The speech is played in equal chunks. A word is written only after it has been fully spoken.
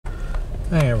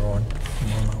Hey everyone,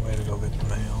 I'm on my way to go get the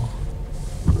mail.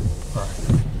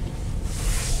 Alright.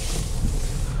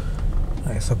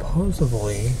 I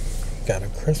supposedly got a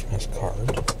Christmas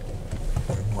card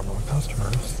from one of the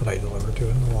customers that I delivered to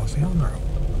in the Wasion route.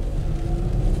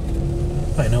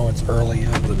 I know it's early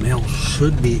up, the mail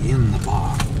should be in the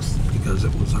box because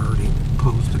it was already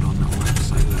posted on the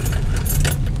website that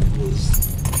it was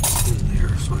in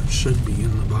there, so it should be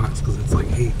in the box because it's like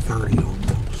 8:30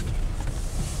 almost.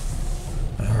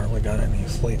 I hardly got any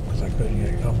sleep because I couldn't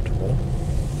get comfortable.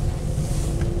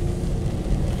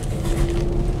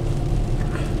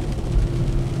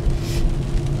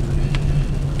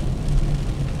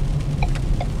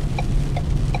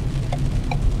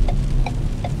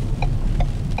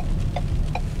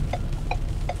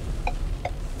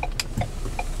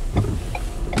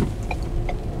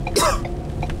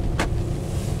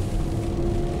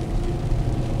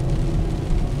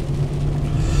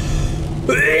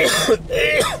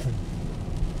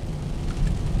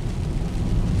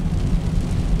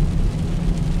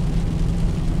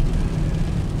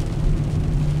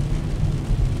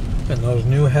 And those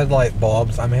new headlight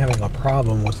bulbs, I'm having a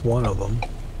problem with one of them.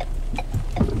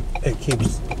 It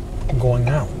keeps going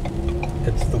out.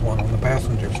 It's the one on the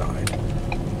passenger side.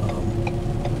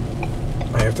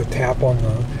 I have to tap on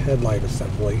the headlight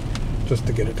assembly just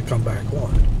to get it to come back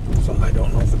on. So I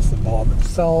don't know if it's the bulb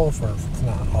itself or if it's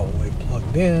not all the way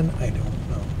plugged in. I don't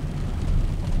know.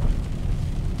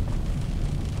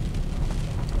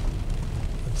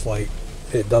 It's like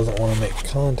it doesn't want to make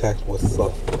contact with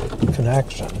the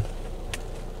connection.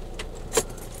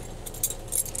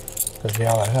 Because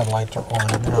yeah, the headlights are on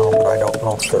now, but I don't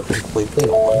know if they're completely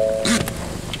on.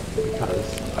 Because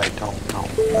I don't know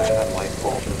what the headlight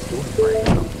bulb is doing right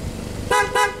now.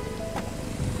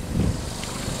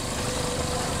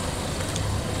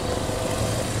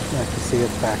 I can see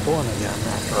it's back on again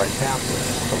after I tap it,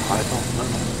 so I don't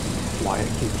know why it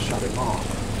keeps shutting off.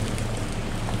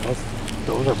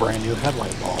 Those are brand new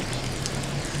headlight bulbs.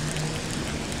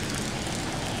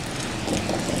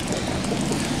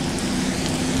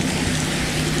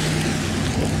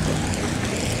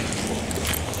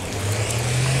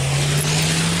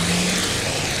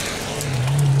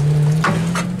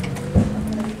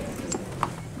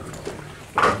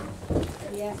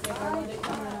 Yes, if I wanted it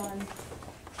coming on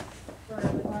for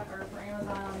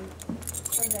Amazon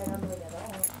Sunday, I'm gonna get it.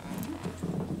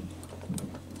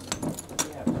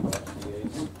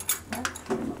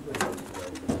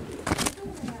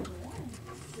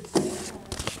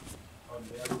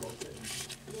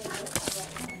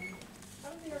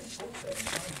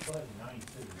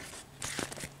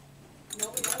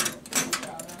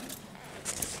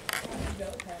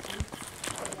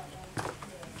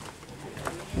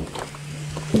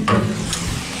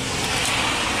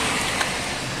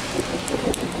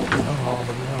 All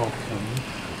the milk and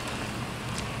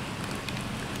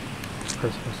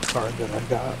Christmas card that I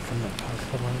got from the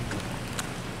customer,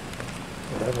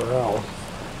 whatever else.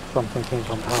 Something came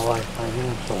from Ally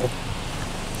Financial,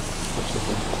 which is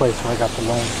the place where I got the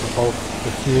loan for both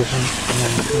the Fusion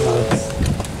and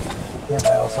the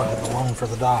I also had the loan for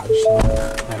the Dodge, so I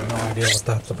have no idea what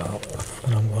that's about.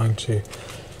 And I'm going to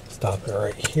stop it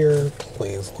right here.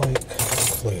 Please like,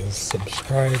 please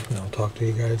subscribe, and I'll talk to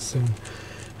you guys soon.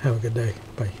 Have a good day.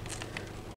 Bye.